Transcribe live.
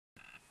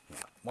Yeah.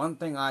 One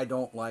thing I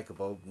don't like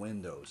about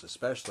Windows,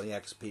 especially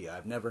XP,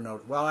 I've never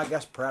noticed. Well, I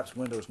guess perhaps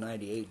Windows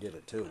 98 did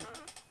it too.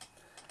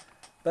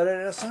 But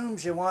it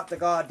assumes you want the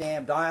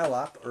goddamn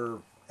dial-up,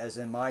 or as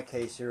in my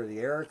case here, the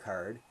air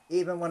card,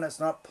 even when it's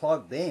not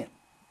plugged in.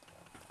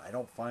 I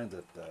don't find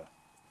that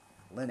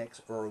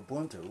Linux or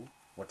Ubuntu,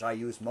 which I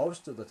use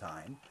most of the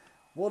time,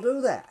 will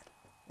do that.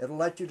 It'll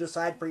let you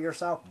decide for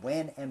yourself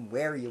when and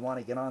where you want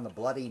to get on the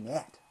bloody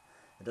net.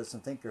 It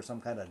doesn't think you're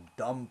some kind of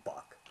dumb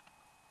fuck.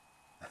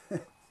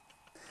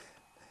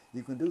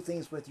 You can do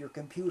things with your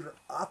computer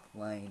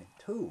offline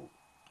too.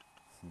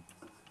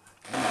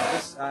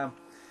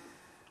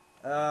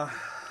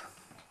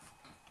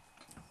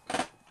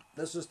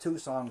 This is two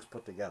songs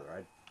put together.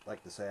 I'd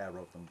like to say I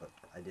wrote them, but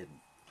I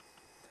didn't.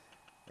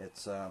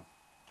 It's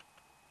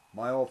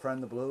My Old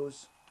Friend the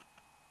Blues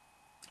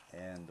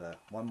and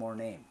One More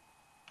Name.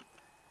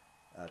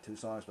 Two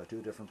songs by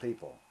two different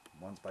people.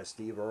 One's by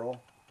Steve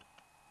Earle.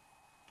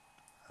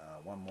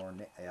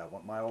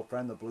 My Old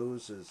Friend the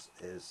Blues is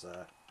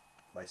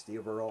by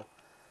Steve Earle,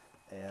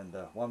 and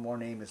One More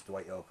Name is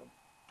Dwight Yoakam.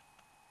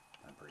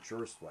 I'm pretty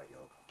sure it's Dwight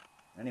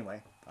Yoakam.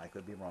 Anyway, I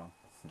could be wrong.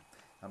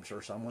 I'm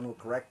sure someone will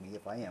correct me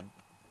if I am.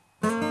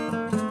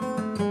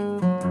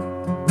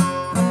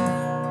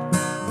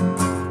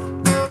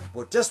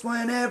 Well, just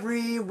when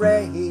every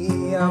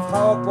ray of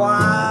hope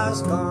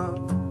was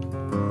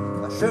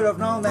gone, I should have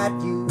known that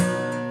you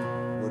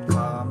would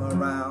come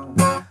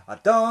around. I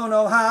don't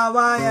know how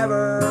I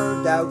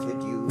ever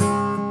doubted you.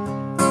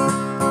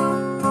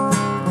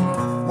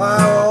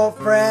 My old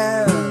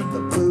friend, the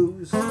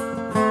blues,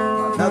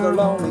 another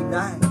lonely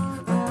night,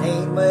 a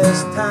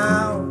nameless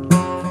town.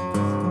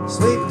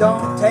 Sleep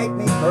don't take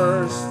me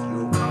first,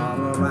 you'll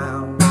come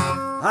around.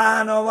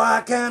 I know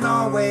I can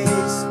always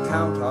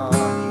count on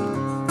you.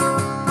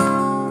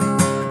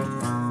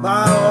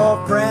 My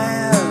old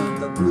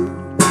friend, the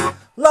blues,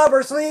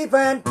 lovers leave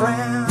and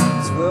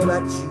friends will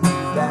let you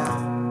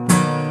down.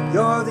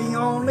 You're the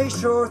only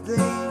sure thing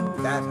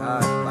that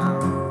I've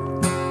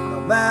found. No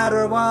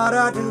matter what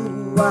I do,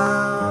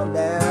 I'll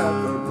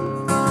never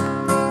lose.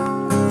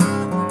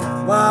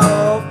 My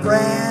old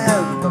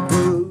friend, the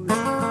blues.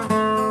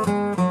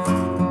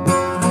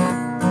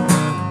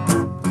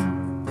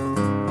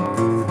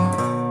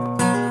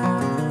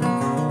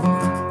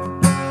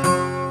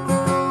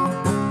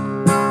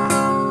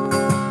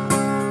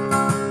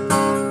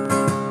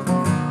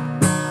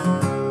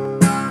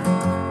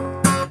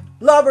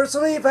 Lovers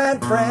leave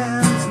and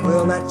friends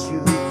will let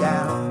you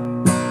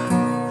down.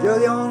 You're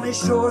the only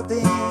sure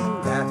thing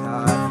that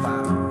I've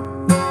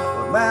found.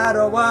 No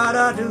matter what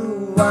I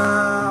do,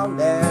 I'll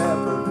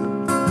never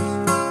lose.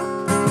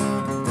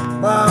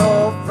 My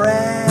old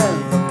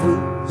friend, the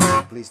blues,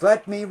 please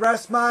let me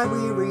rest my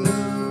weary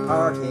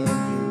heart in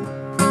you.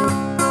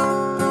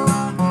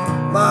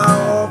 My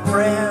old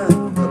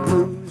friend, the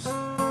blues.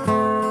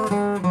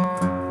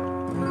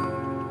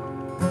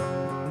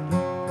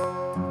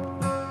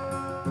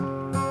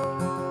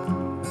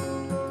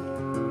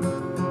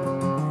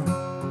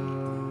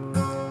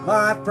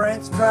 My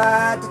friends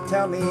tried to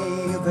tell me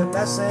you've been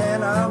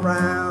messing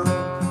around,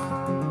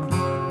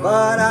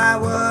 but I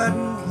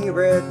wouldn't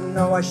hear it,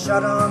 no, I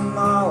shut them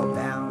all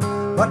down.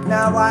 But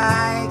now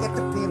I get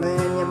the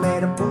feeling you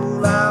made a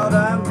fool out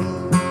of me,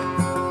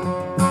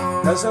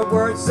 'cause the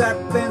words that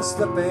been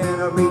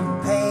slipping are reading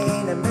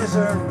pain and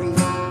misery.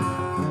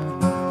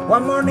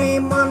 One more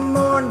name,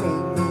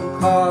 you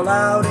call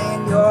out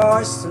in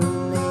your sleep.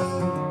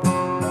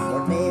 One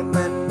more name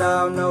and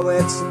now know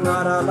it's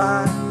not a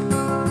lie.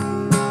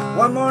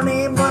 One more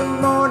name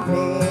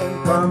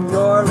from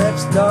your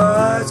lips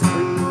does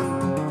creep.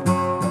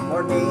 One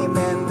more name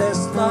and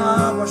this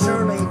love will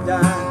surely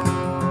die.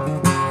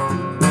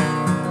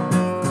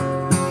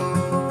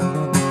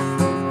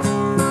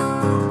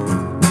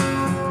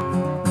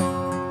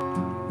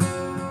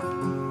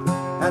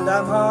 And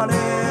I'm haunted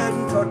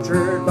and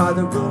tortured by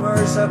the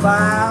rumors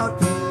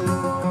about you.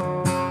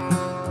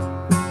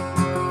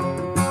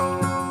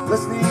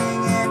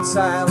 Listening in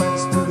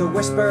silence to the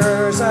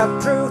whispers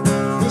of truth,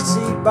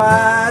 deceived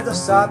by the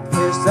soft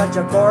kiss that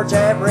you forge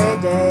every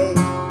day.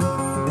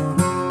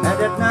 And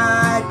at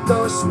night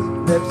those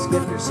sweet lips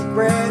give your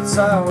secrets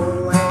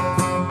away.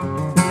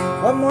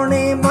 One more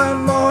name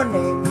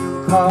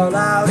you call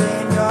out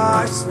in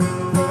your sleep.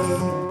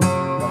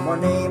 One more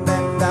name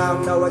and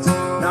I know it's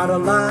not a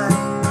lie.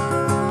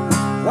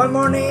 One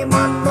more name,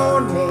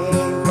 Lord,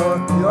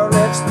 your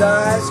lips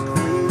does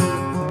creep.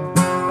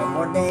 One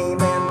more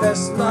name and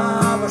this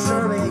love will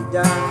surely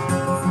die.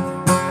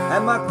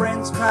 And my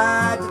friends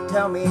tried to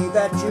tell me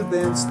that you've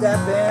been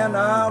stepping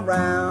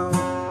around.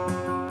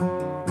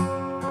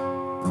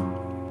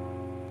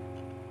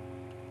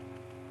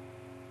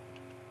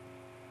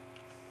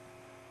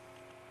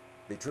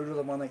 Be true to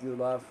the one that you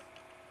love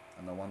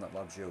and the one that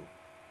loves you.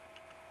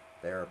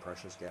 They're a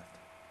precious gift.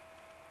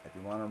 If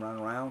you want to run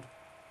around,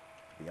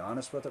 be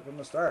honest with it from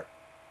the start.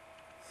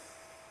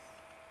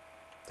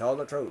 Tell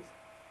the truth.